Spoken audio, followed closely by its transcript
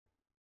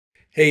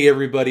Hey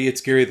everybody, it's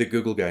Gary the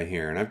Google Guy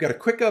here, and I've got a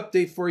quick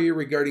update for you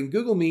regarding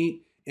Google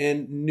Meet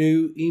and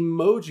new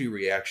emoji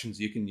reactions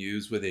you can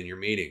use within your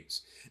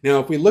meetings. Now,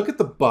 if we look at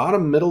the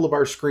bottom middle of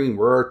our screen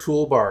where our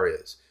toolbar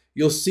is,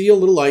 you'll see a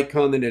little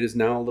icon that it is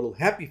now a little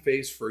happy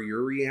face for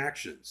your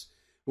reactions.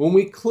 When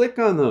we click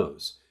on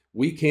those,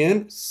 we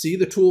can see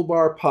the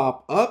toolbar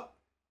pop up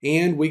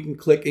and we can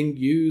click and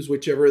use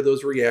whichever of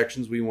those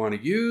reactions we want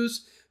to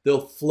use.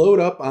 They'll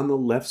float up on the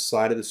left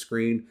side of the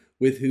screen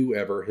with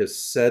whoever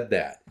has said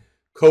that.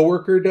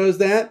 Coworker does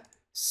that,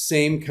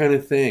 same kind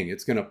of thing.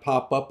 It's going to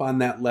pop up on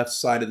that left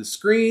side of the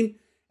screen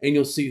and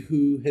you'll see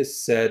who has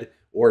said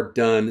or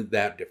done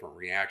that different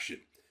reaction.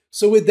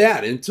 So with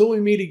that, until we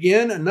meet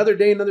again, another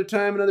day, another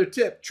time, another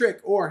tip, trick,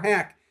 or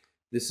hack,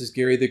 this is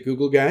Gary the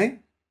Google Guy,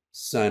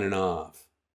 signing off.